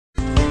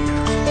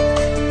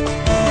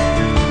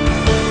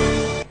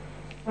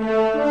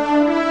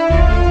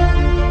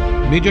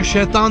Major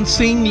Shaitan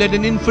Singh led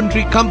an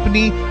infantry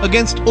company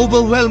against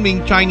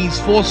overwhelming Chinese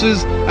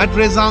forces at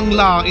Rezang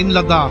in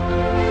Ladakh.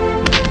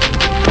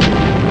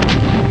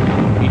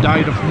 He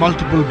died of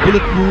multiple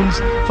bullet wounds,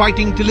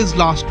 fighting till his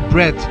last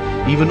breath,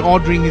 even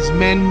ordering his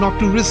men not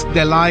to risk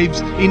their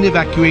lives in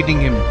evacuating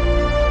him.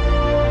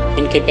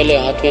 इनके पहले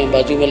हाथ में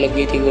बाजू में लग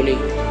गई थी गोली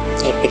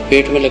और फिर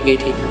पेट में लग गई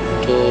थी,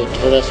 तो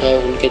थोड़ा सा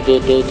उनके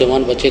दो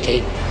जवान बचे थे,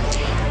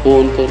 वो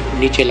उनको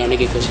नीचे लाने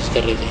की कोशिश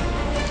कर रहे थे।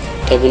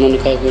 तब उन्होंने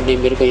कहा कि नहीं,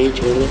 मेरे को यहीं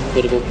छोड़ दो,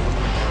 मेरे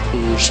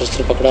को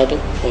शस्त्र पकड़ा दो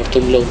और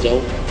तुम लोग जाओ,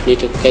 नहीं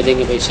तो कह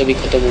देंगे भाई सभी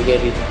खत्म हो गया।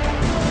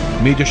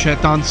 Major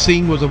Shaitan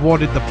Singh was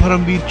awarded the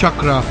Param Vir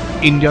Chakra,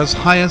 India's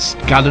highest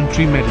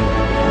gallantry medal.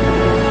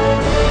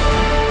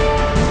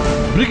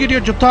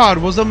 Brigadier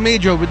Jatar was a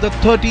major with the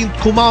 13th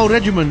Kumaon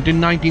Regiment in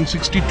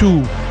 1962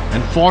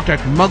 and fought at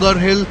Magar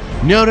Hill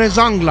near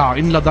Rezang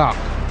in Ladakh.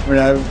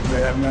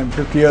 I'm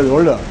 50 years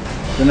older,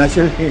 so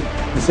naturally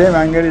the same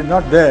anger is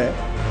not there,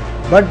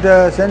 but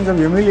the sense of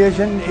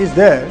humiliation is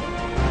there,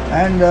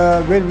 and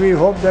we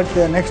hope that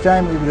next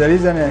time, if there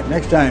is a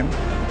next time,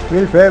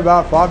 we'll fare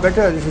far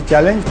better. This is a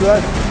challenge to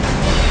us.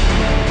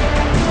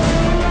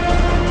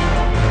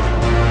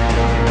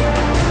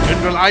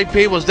 General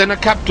Aipe was then a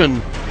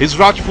captain. His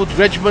Rajput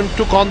regiment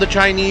took on the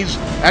Chinese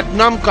at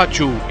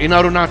Namkachu in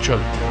Arunachal.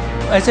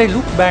 As I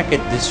look back at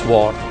this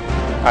war,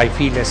 I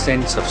feel a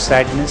sense of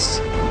sadness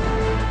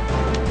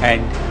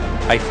and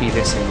I feel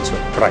a sense of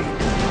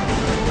pride.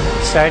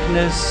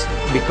 Sadness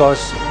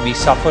because we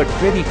suffered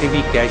very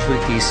heavy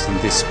casualties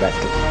in this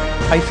battle.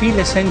 I feel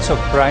a sense of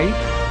pride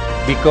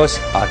because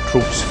our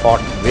troops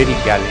fought very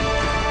gallantly.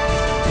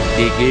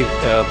 They gave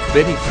a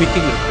very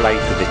fitting reply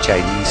to the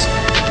Chinese.